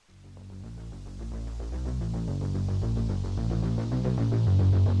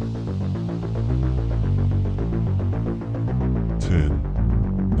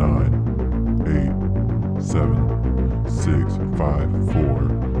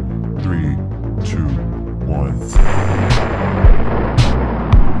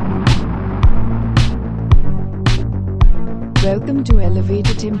Welcome to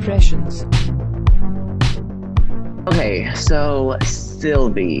Elevated Impressions. Okay, so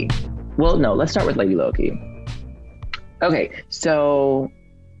Sylvie. Well, no, let's start with Lady Loki. Okay, so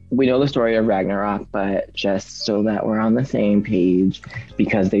we know the story of Ragnarok, but just so that we're on the same page,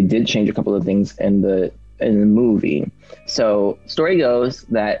 because they did change a couple of things in the movie. So story goes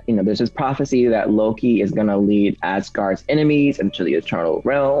that there's this prophecy that Loki is gonna lead Asgard's enemies into the Eternal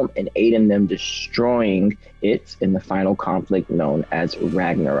Realm and aid in them destroying it in the final conflict known as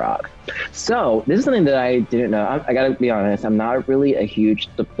Ragnarok. So this is something that I didn't know. I gotta be honest, I'm not really a huge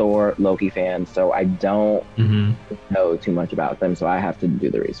Thor Loki fan, so I don't know too much about them. So I have to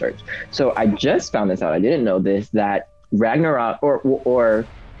do the research. So I just found this out. I didn't know this, that Ragnarok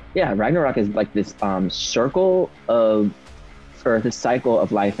Ragnarok is like this circle of, or the cycle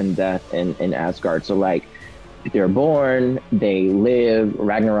of life and death in Asgard. So like they're born, they live,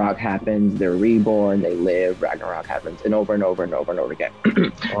 Ragnarok happens, they're reborn, they live, Ragnarok happens, and over and over and over and over again.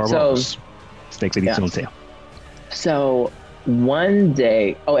 So snakes eat its own tail. So one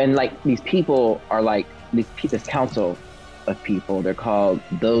day, and like these people are like this council of people, they're called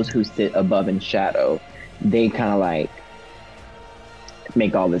those who sit above in shadow. They kind of like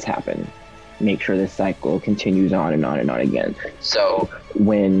make all this happen, make sure this cycle continues on and on and on again. So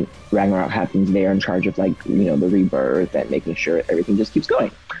when Ragnarok happens, they are in charge of the rebirth and making sure everything just keeps going.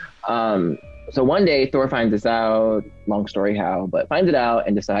 So one day Thor finds this out, long story how, but finds it out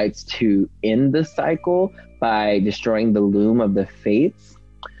and decides to end the cycle by destroying the loom of the Fates,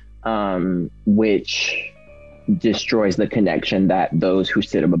 which destroys the connection that those who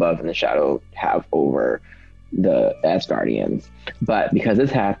sit above in the shadow have over the Asgardians. But because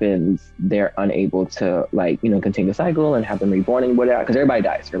this happens, they're unable to continue the cycle and have them reborn and whatever, because everybody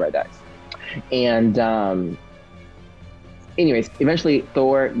dies. And anyways, eventually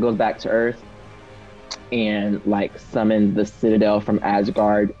Thor goes back to Earth and summons the Citadel from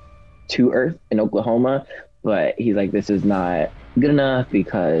Asgard to Earth in Oklahoma. But he's like, this is not good enough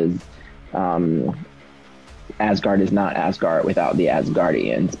because Asgard is not Asgard without the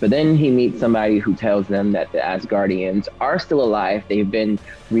Asgardians. But then he meets somebody who tells them that the Asgardians are still alive. They've been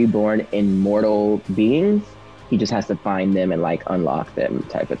reborn in mortal beings. He just has to find them and unlock them,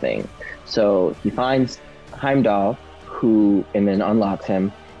 type of thing. So he finds Heimdall, and then unlocks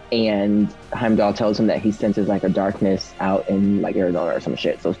him. And Heimdall tells him that he senses a darkness out in Arizona or some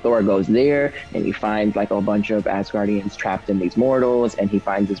shit. So Thor goes there and he finds a bunch of Asgardians trapped in these mortals, and he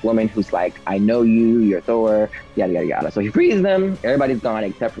finds this woman who's like, I know you, you're Thor, yada yada yada. So he frees them, everybody's gone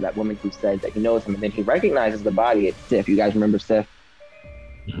except for that woman who says that he knows him, and then he recognizes the body. It's Sif. You guys remember Sif?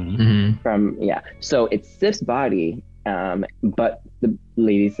 So it's Sif's body, but the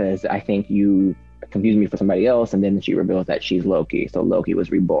lady says, I think you confused me for somebody else, and then she reveals that she's Loki. So Loki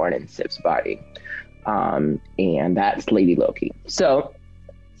was reborn in Sif's body, and that's Lady Loki. So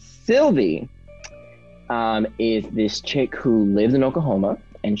Sylvie is this chick who lives in Oklahoma,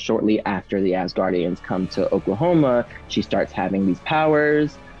 and shortly after the Asgardians come to Oklahoma, she starts having these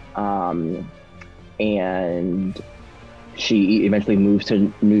powers, and she eventually moves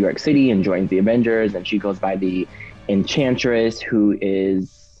to New York City and joins the Avengers, and she goes by the Enchantress, who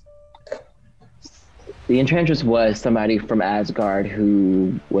is the Enchantress was somebody from Asgard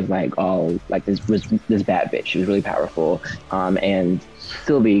who was this bad bitch. She was really powerful. And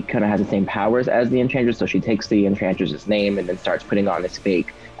Sylvie kind of has the same powers as the Enchantress, so she takes the Enchantress's name and then starts putting on this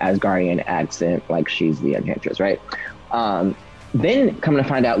fake Asgardian accent like she's the Enchantress, right? Then coming to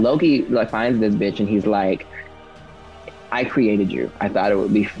find out, Loki finds this bitch and he's like, I created you. I thought it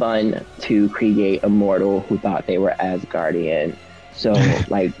would be fun to create a mortal who thought they were Asgardian. So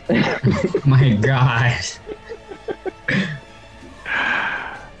my gosh.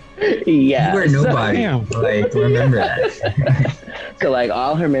 Yeah. You were nobody. Remember that. So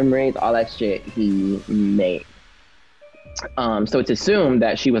all her memories, all that shit he made. So it's assumed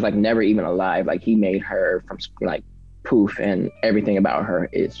that she was never even alive. He made her from poof, and everything about her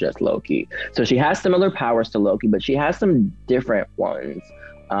is just Loki. So she has similar powers to Loki, but she has some different ones.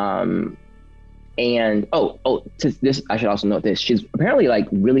 And to this, I should also note this. She's apparently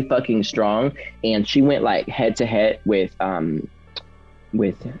really fucking strong, and she went head to head with Billy,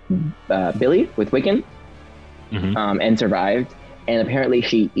 with Wiccan, and survived. And apparently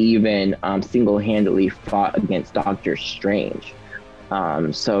she even single-handedly fought against Doctor Strange.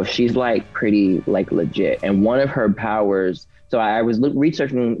 So she's pretty legit. And one of her powers, so I was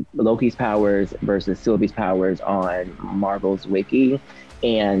researching Loki's powers versus Sylvie's powers on Marvel's wiki.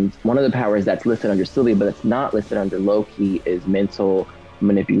 And one of the powers that's listed under Sylvie, but it's not listed under Loki, is mental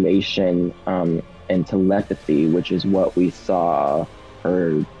manipulation and telepathy, which is what we saw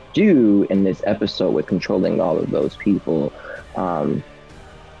her do in this episode with controlling all of those people.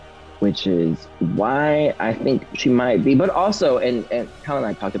 which is why I think she might be. But also, and Kyle and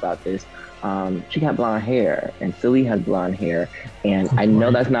I talked about this, she got blonde hair, and Sylvie has blonde hair, and I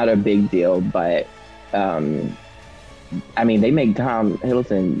know that's not a big deal, but I mean, they make Tom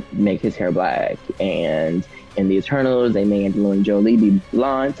Hiddleston make his hair black, and in the Eternals, they made Angelina Jolie be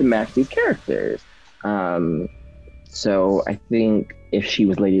blonde to match these characters. So I think if she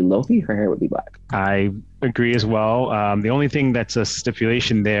was Lady Loki, her hair would be black. I agree as well. The only thing that's a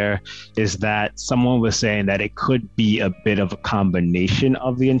stipulation there is that someone was saying that it could be a bit of a combination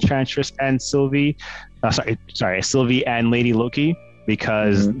of the Enchantress and Sylvie. Sylvie and Lady Loki,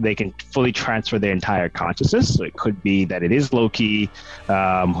 because they can fully transfer their entire consciousness. So it could be that it is Loki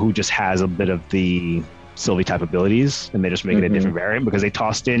who just has a bit of the Sylvie type abilities, and they just make it a different variant, because they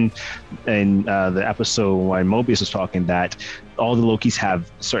tossed in the episode when Mobius was talking that all the Lokis have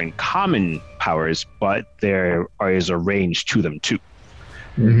certain common powers, but there is a range to them too.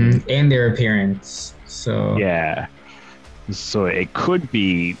 And their appearance. So yeah, so it could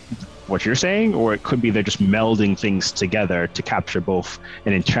be what you're saying, or it could be they're just melding things together to capture both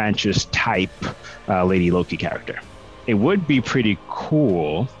an Enchantress type Lady Loki character. It would be pretty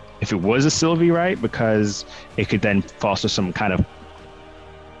cool if it was a Sylvie, right? Because it could then foster some kind of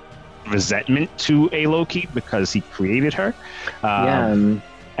resentment to a Loki because he created her. And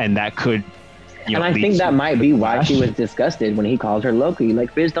that could, and I think that might be why she was disgusted when he called her Loki.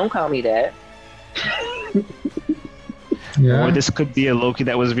 Like, bitch, don't call me that. Or this could be a Loki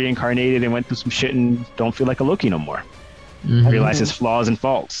that was reincarnated and went through some shit and don't feel like a Loki no more. Realize his flaws and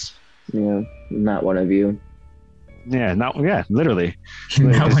faults. Yeah, not one of you. Yeah, literally.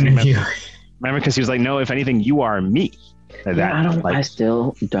 Not one of you. Remember, because he was like, no, if anything, you are me. I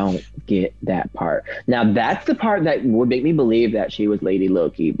still don't get that part. Now, that's the part that would make me believe that she was Lady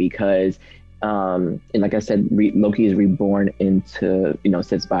Loki, because, and like I said, Loki is reborn into,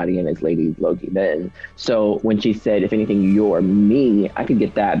 Sif's body and is Lady Loki then. So when she said, if anything, you're me, I could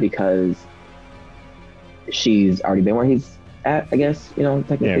get that because she's already been where he's at, I guess,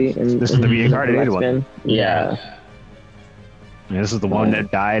 technically. Yeah, this is the reincarnated one. Yeah. This is the one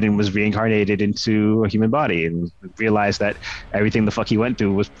that died and was reincarnated into a human body and realized that everything the fuck he went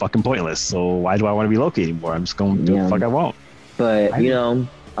through was fucking pointless. So why do I want to be Loki anymore? I'm just going to do what the fuck I want. But,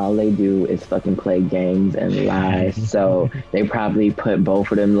 all they do is fucking play games and lie. So they probably put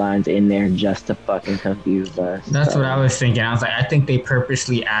both of them lines in there just to fucking confuse us. That's what I was thinking. I was like, I think they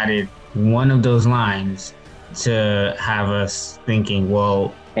purposely added one of those lines to have us thinking,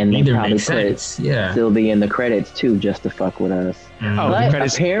 well, and they probably put Sylvie in the credits too, just to fuck with us. The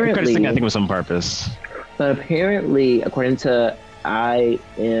credits thing I think was on purpose. But apparently, according to IMDb,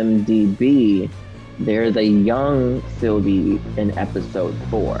 there's a young Sylvie in episode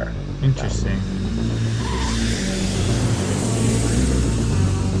 4. Interesting.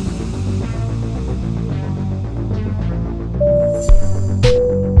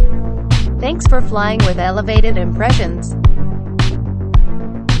 Thanks for flying with Elevated Impressions.